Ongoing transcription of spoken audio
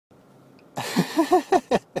Word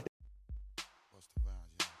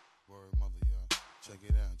mother, y'all. Check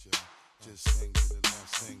it out, y'all. Just sing to the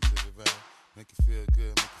left, sing to the right. Make it feel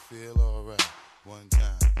good, make it feel alright. One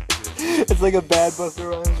time. It's like a Bad Busta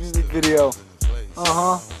Rhymes music video.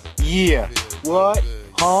 Yeah. What?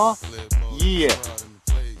 Huh? Yeah.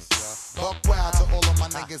 Buck wild to all of my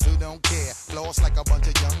niggas who don't care. Floss like a bunch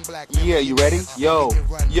of young black men. Yeah, you ready? Yo,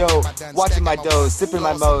 watching my dough, sipping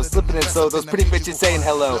my mo's, slipping in so those pretty bitches saying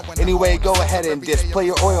hello. Anyway, go ahead and display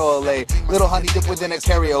your oil olay. Little honey dip within a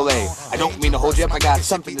cabriolet. I don't mean to hold you up, I got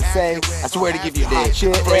something to say. I swear to give you hot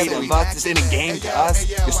shit, afraid of us. This ain't a game to us.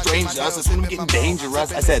 You're strange to us, it's gonna get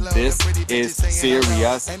dangerous. I said this is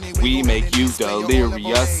serious. We make you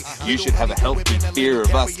delirious. You should have a healthy fear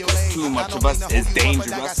of us, cause too much of us is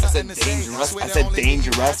dangerous. I said dangerous, I said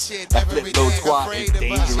dangerous. That flip load squat is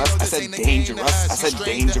dangerous. I said dangerous, I said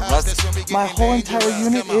dangerous. My whole entire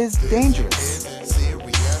unit is dangerous.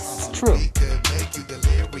 It's true.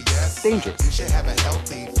 Dangerous. You should have a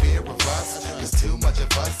healthy fear of us, cause too much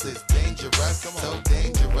of us is dangerous. So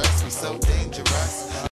dangerous, we so dangerous.